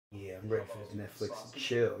I'm ready for this Netflix and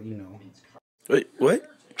chill, you know. Wait, what?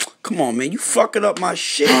 Come on, man. You fucking up my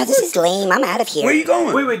shit. This is lame. I'm out of here. Where you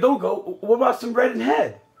going? Wait, don't go. What about some bread and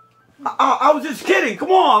head? I was just kidding.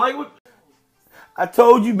 Come on. Like, what? I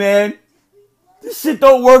told you, man. This shit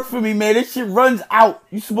don't work for me, man. This shit runs out.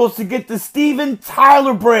 You're supposed to get the Steven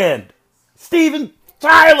Tyler brand. Steven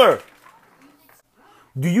Tyler.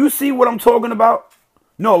 Do you see what I'm talking about?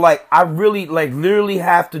 No, like, I really, like, literally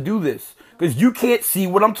have to do this. Because you can't see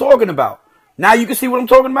what I'm talking about. Now you can see what I'm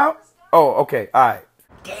talking about? Oh, okay. All right.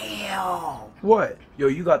 Damn. What? Yo,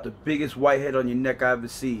 you got the biggest white head on your neck I ever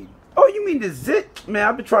seen. Oh, you mean the zit? Man,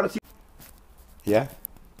 I've been trying to see. Yeah.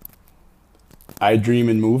 I dream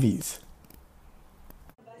in movies.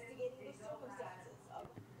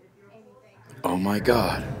 Oh my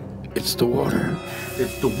God. It's the water.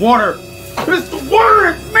 It's the water. It's the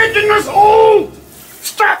water that's making us old.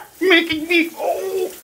 Stop making me old.